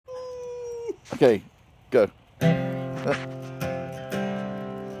Okay, go.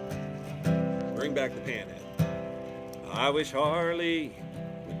 Bring back the panhead. I wish Harley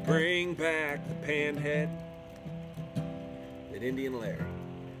would bring back the panhead. That Indian Larry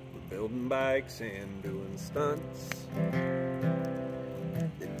were building bikes and doing stunts.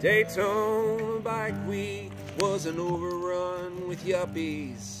 The Daytona Bike Week was an overrun with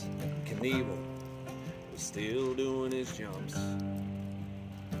yuppies. Knievel was still doing his jumps.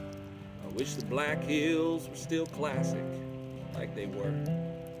 I wish the Black Hills were still classic like they were.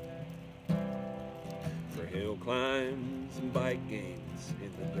 For hill climbs and bike games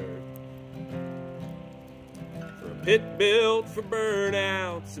in the dirt. For a pit built for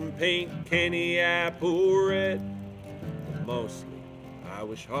burnouts and paint candy apple red. But mostly, I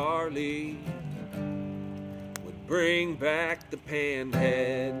wish Harley would bring back the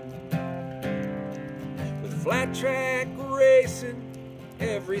panhead. With flat track racing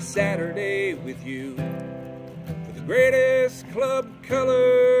every Saturday with you. For the greatest club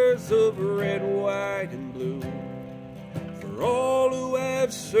colors of red, white, and blue. For all who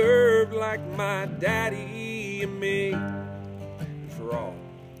have served like my daddy and me. And for all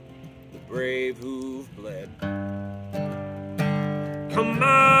the brave who've bled. Come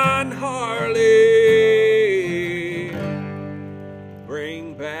on, Harley,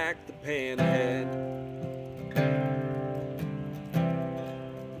 bring back the panhead.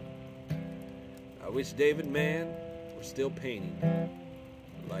 I wish David Mann were still painting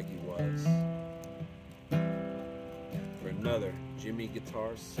like he was. For another Jimmy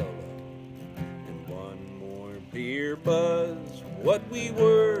guitar solo and one more beer buzz. What we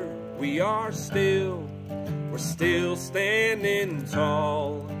were, we are still. We're still standing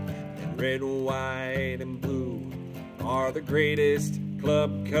tall. And red, white, and blue are the greatest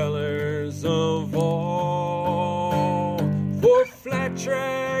club colors of all. For flat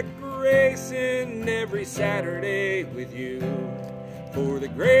track racing every Saturday with you. For the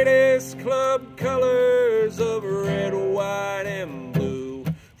greatest club colors of red, white, and blue.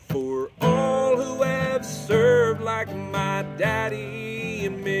 For all who have served like my daddy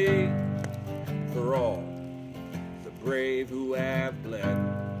and me. For all the brave who have bled.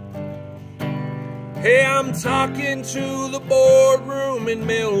 Hey, I'm talking to the boardroom in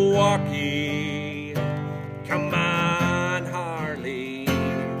Milwaukee. Come on, Harley,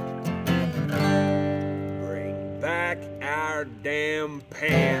 bring back our damn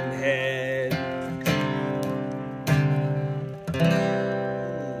panhead.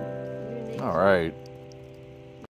 All right.